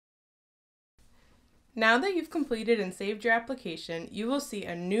Now that you've completed and saved your application, you will see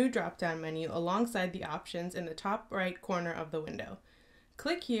a new drop-down menu alongside the options in the top right corner of the window.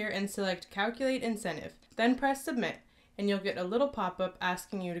 Click here and select Calculate Incentive, then press Submit, and you'll get a little pop-up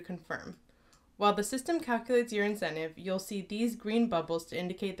asking you to confirm. While the system calculates your incentive, you'll see these green bubbles to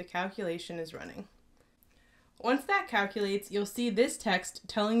indicate the calculation is running. Once that calculates, you'll see this text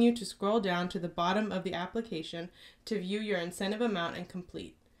telling you to scroll down to the bottom of the application to view your incentive amount and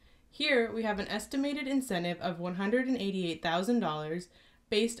complete. Here, we have an estimated incentive of $188,000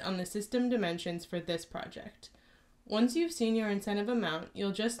 based on the system dimensions for this project. Once you've seen your incentive amount,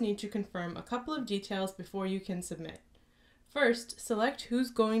 you'll just need to confirm a couple of details before you can submit. First, select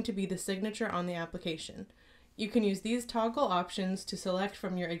who's going to be the signature on the application. You can use these toggle options to select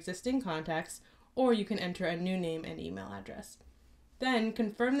from your existing contacts, or you can enter a new name and email address. Then,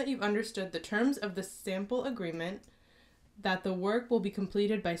 confirm that you've understood the terms of the sample agreement, that the work will be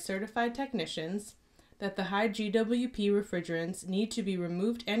completed by certified technicians, that the high GWP refrigerants need to be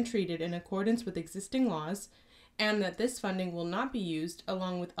removed and treated in accordance with existing laws, and that this funding will not be used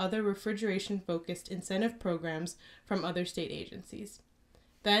along with other refrigeration-focused incentive programs from other state agencies.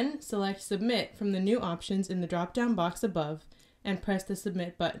 Then, select Submit from the new options in the drop-down box above and press the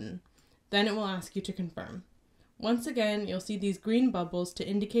Submit button. Then it will ask you to confirm. Once again, you'll see these green bubbles to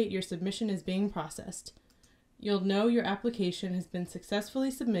indicate your submission is being processed. You'll know your application has been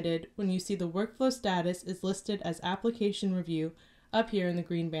successfully submitted when you see the workflow status is listed as Application Review up here in the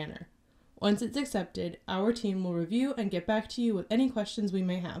green banner. Once it's accepted, our team will review and get back to you with any questions we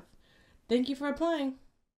may have. Thank you for applying!